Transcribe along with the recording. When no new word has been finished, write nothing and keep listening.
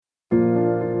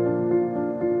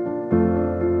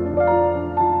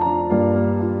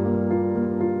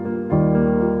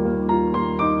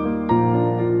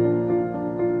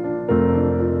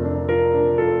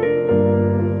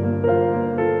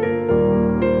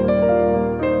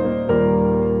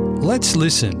Let's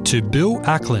listen to Bill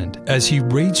Ackland as he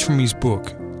reads from his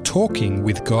book, Talking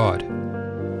with God.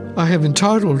 I have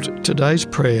entitled today's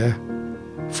prayer,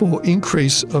 For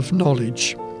Increase of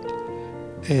Knowledge.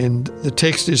 And the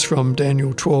text is from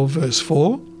Daniel 12 verse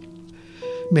 4.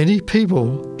 Many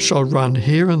people shall run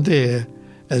here and there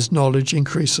as knowledge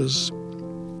increases.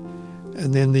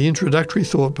 And then the introductory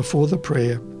thought before the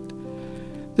prayer.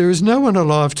 There is no one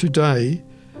alive today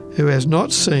who has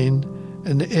not seen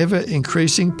an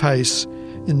ever-increasing pace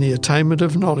in the attainment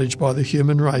of knowledge by the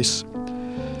human race,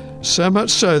 so much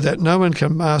so that no one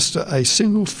can master a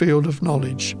single field of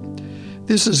knowledge.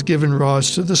 This has given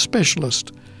rise to the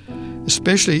specialist.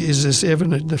 Especially is this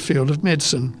evident in the field of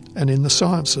medicine and in the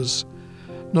sciences.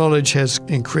 Knowledge has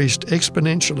increased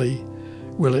exponentially.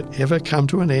 Will it ever come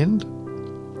to an end?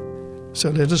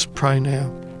 So let us pray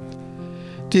now.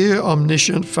 Dear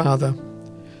omniscient Father,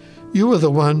 you are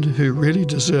the one who really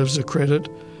deserves the credit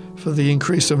for the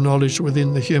increase of knowledge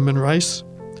within the human race.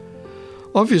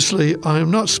 Obviously, I am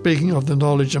not speaking of the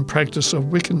knowledge and practice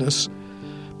of wickedness,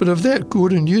 but of that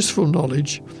good and useful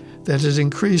knowledge that has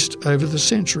increased over the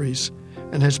centuries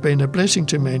and has been a blessing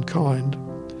to mankind.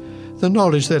 The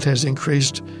knowledge that has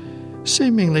increased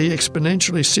seemingly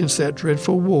exponentially since that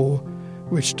dreadful war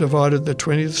which divided the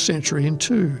 20th century in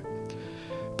two.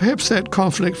 Perhaps that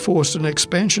conflict forced an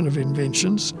expansion of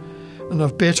inventions and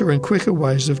of better and quicker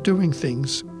ways of doing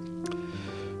things.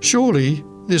 Surely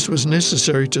this was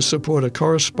necessary to support a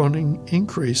corresponding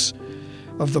increase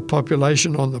of the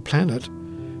population on the planet,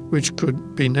 which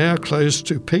could be now close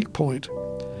to peak point.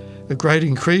 A great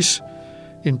increase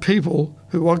in people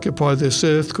who occupy this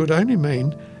earth could only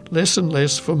mean less and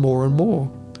less for more and more,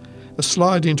 a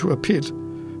slide into a pit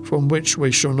from which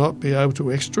we shall not be able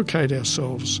to extricate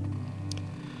ourselves.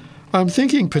 I'm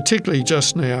thinking particularly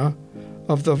just now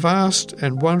of the vast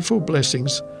and wonderful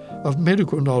blessings of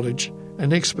medical knowledge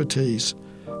and expertise,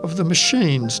 of the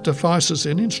machines, devices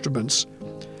and instruments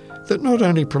that not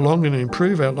only prolong and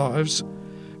improve our lives,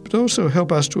 but also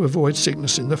help us to avoid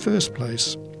sickness in the first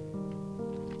place.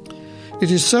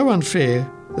 It is so unfair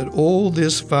that all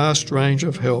this vast range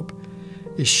of help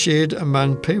is shared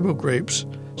among people groups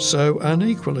so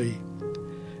unequally.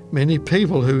 Many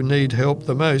people who need help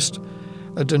the most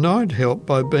are denied help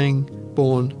by being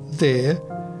born there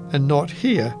and not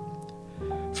here.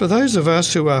 For those of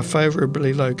us who are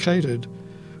favourably located,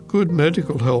 good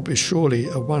medical help is surely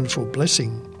a wonderful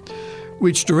blessing,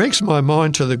 which directs my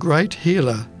mind to the great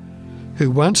healer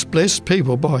who once blessed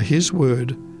people by his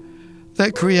word,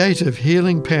 that creative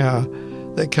healing power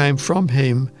that came from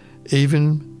him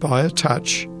even by a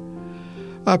touch.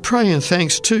 I pray and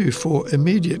thanks too for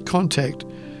immediate contact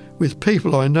with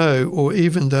people I know or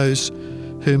even those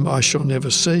whom I shall never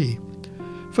see,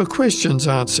 for questions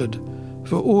answered,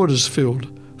 for orders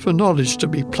filled, for knowledge to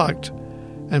be plucked,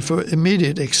 and for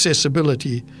immediate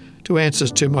accessibility to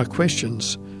answers to my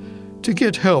questions, to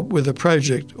get help with a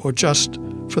project or just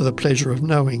for the pleasure of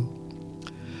knowing.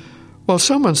 While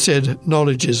someone said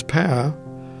knowledge is power,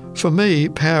 for me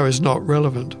power is not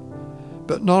relevant,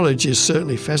 but knowledge is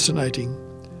certainly fascinating.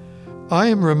 I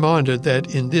am reminded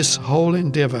that in this whole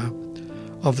endeavour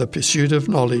of the pursuit of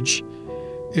knowledge,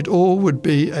 it all would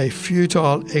be a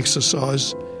futile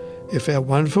exercise if our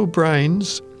wonderful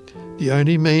brains, the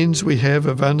only means we have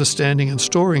of understanding and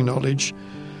storing knowledge,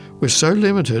 were so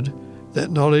limited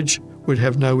that knowledge would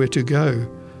have nowhere to go,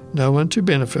 no one to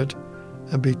benefit,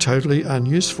 and be totally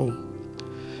unuseful.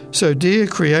 So, dear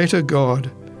Creator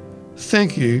God,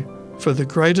 thank you for the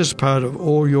greatest part of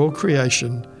all your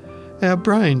creation, our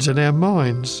brains and our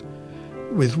minds,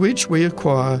 with which we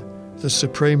acquire the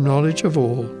supreme knowledge of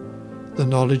all, the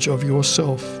knowledge of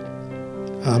yourself.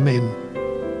 Amen.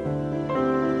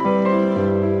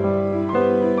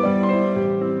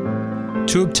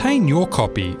 To obtain your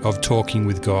copy of Talking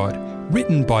with God,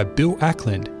 written by Bill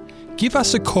Ackland, give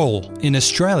us a call in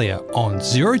Australia on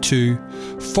 02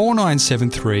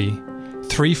 4973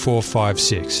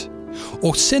 3456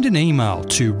 or send an email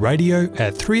to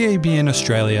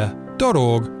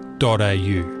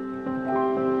radio@3abnaustralia.org.au.